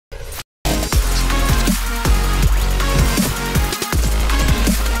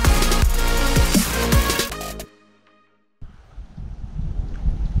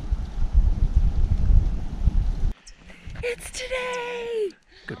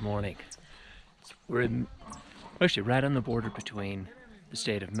Good morning. We're actually right on the border between the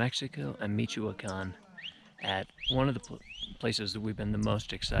state of Mexico and Michoacan at one of the places that we've been the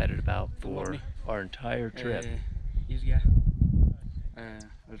most excited about for our entire trip. El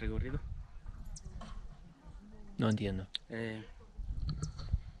recorrido. No entiendo.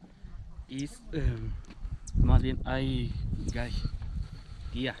 Más bien hay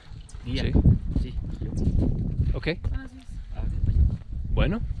guía. Sí. Sí. Okay.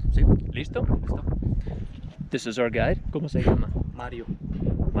 Bueno. Sí. ¿Listo? Listo. This is our guide. ¿Cómo se llama? Mario.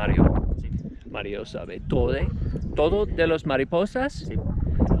 Mario. Sí. Mario sabe todo de los mariposas. Sí.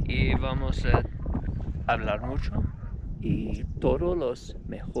 Y vamos a hablar mucho y todos los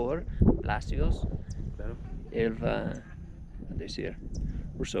mejor pláceos. Claro. Él va a decir.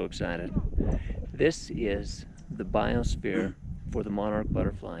 We're so excited. This is the biosphere for the monarch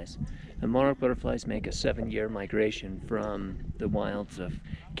butterflies. The monarch butterflies make a 7-year migration from the wilds of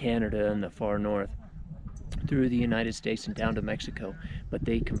Canada and the far north through the United States and down to Mexico, but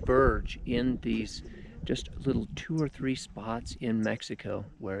they converge in these just little 2 or 3 spots in Mexico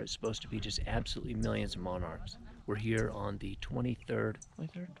where it's supposed to be just absolutely millions of monarchs. We're here on the 24th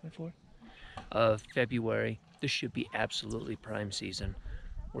of February. This should be absolutely prime season.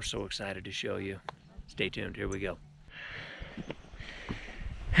 We're so excited to show you. Stay tuned, here we go.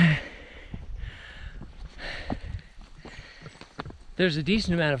 There's a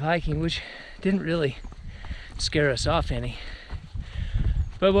decent amount of hiking, which didn't really scare us off any.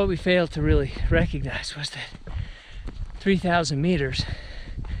 But what we failed to really recognize was that 3,000 meters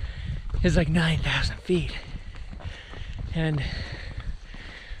is like 9,000 feet. And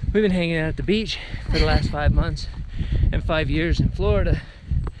we've been hanging out at the beach for the last 5 months and 5 years in Florida.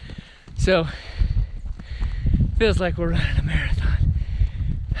 So it feels like we're running a marathon.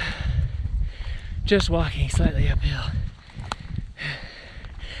 Just walking slightly uphill.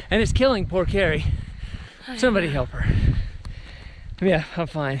 And it's killing poor Carrie. Somebody help her. Yeah, I'm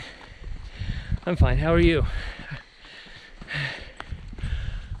fine. I'm fine. How are you?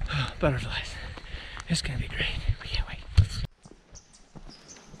 Butterflies. It's gonna be great. We can't wait.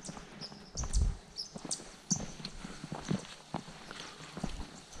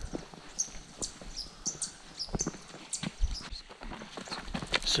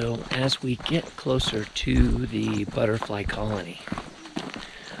 So as we get closer to the butterfly colony,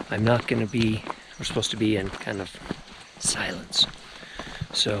 we're supposed to be in kind of silence.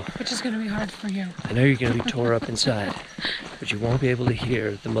 So, which is going to be hard for you. I know you're going to be tore up inside, but you won't be able to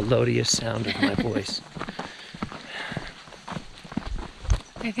hear the melodious sound of my voice.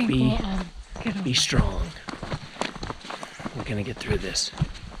 I think we'll get over. Be strong. We're going to get through this,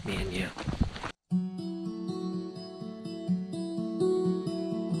 me and you.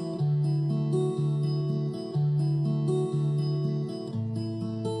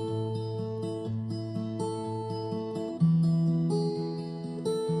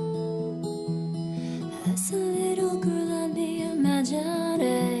 As a little girl, I'd be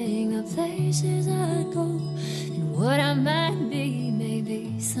imagining the places I'd go and what I might be,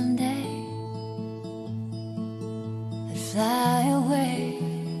 maybe someday. I'd fly away,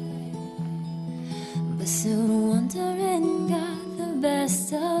 but soon wandering got the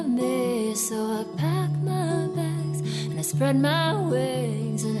best of me. So I packed my bags and I spread my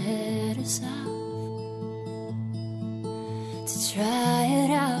wings and headed south to try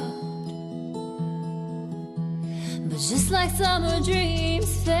it out. But just like summer dreams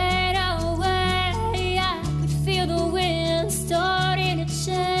fade away, I could feel the wind starting to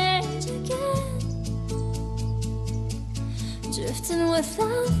change again, drifting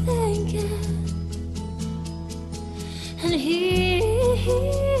without thinking. And here's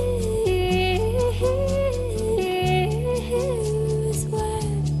where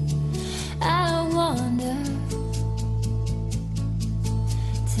I wander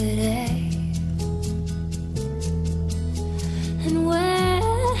today. And where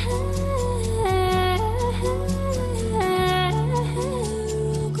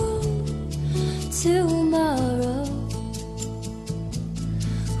I'll go tomorrow,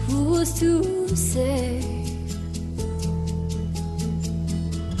 who's to say?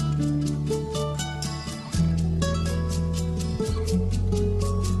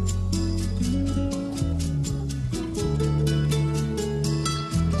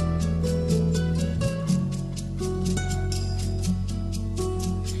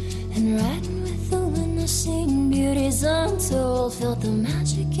 And riding with the wind, I seen beauties untold, felt the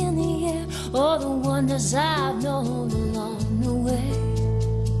magic in the air, all the wonders I've known along the way.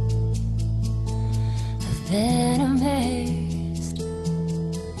 I've been amazed.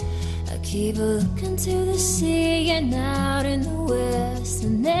 I keep looking to the sea and out in the west,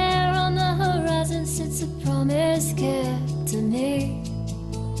 and there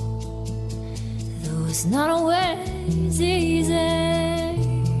it's not always easy.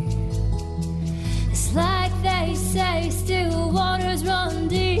 It's like they say, still waters run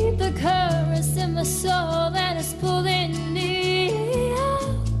deep. The currents in my soul and it's pulling me out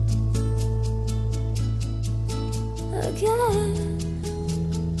again.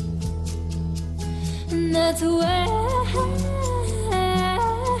 And that's where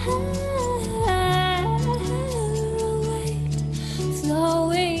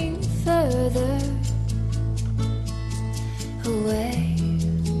flowing further away,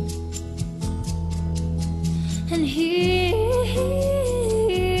 and hear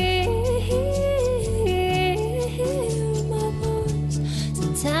my voice.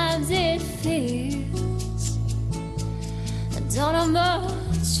 Sometimes it feels I don't have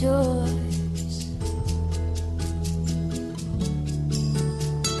much choice.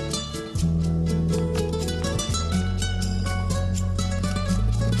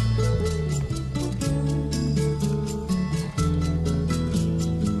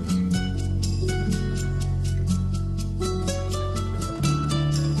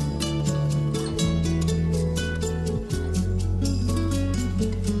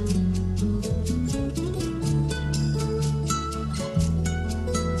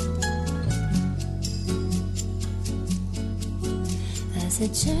 As the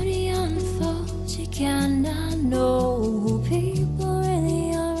journey unfolds, you cannot know who people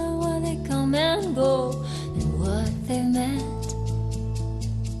really are and where they come and go and what they meant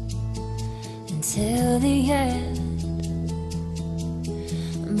until the end.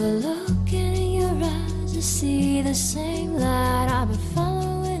 But looking in your eyes, I see the same light. I've been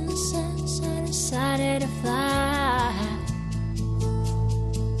following since I decided to fly.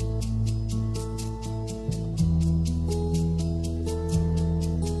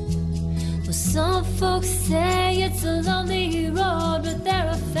 Some folks say it's a lonely road, but there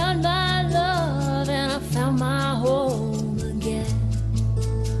I found my love and I found my home again.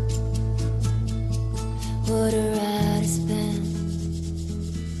 What a ride it's been.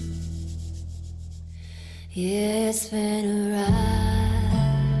 Yeah, it's been a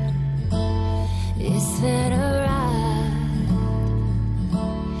ride. It's been a ride.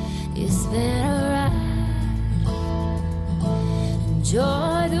 It's been a ride.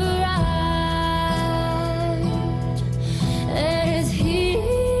 Enjoy the ride.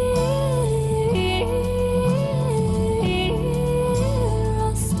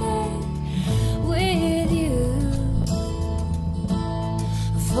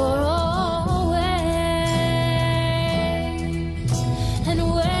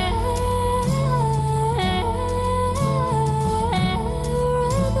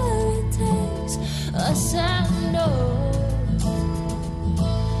 Sound